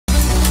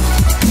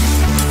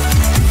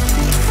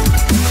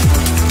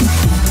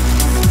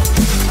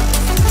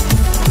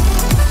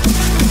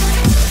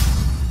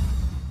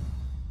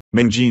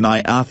Mangi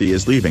Nyathi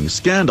is leaving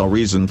scandal.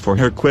 Reason for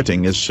her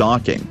quitting is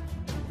shocking.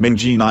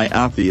 Mangi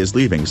Nyathi is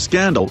leaving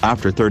scandal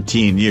after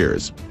 13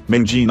 years.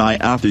 Mangi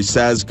Nyathi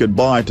says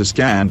goodbye to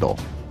scandal.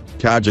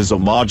 Kagiso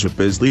Modupe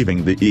is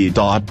leaving the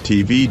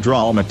E.TV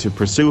drama to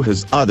pursue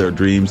his other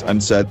dreams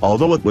and said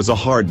although it was a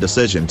hard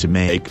decision to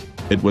make,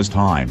 it was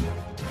time.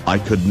 I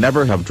could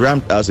never have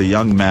dreamt as a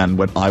young man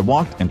when I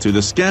walked into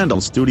the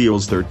Scandal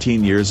studios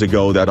 13 years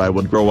ago that I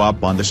would grow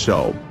up on the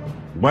show.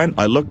 When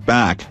I look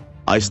back,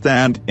 I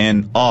stand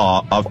in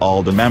awe of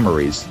all the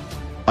memories.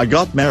 I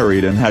got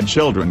married and had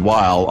children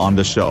while on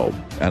the show,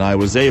 and I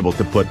was able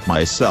to put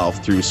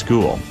myself through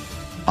school.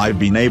 I've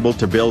been able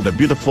to build a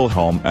beautiful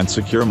home and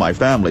secure my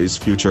family's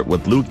future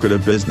with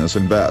lucrative business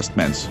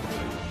investments.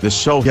 The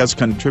show has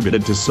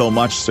contributed to so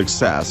much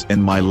success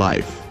in my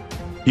life.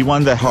 He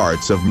won the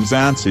hearts of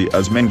Mzansi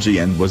as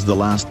Mangi and was the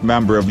last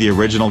member of the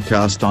original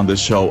cast on the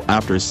show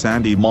after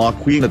Sandy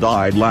Moquina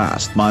died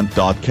last month.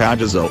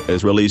 Kagiso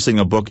is releasing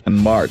a book in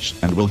March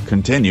and will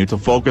continue to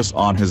focus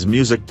on his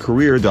music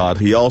career.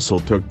 He also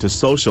took to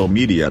social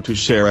media to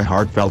share a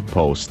heartfelt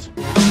post.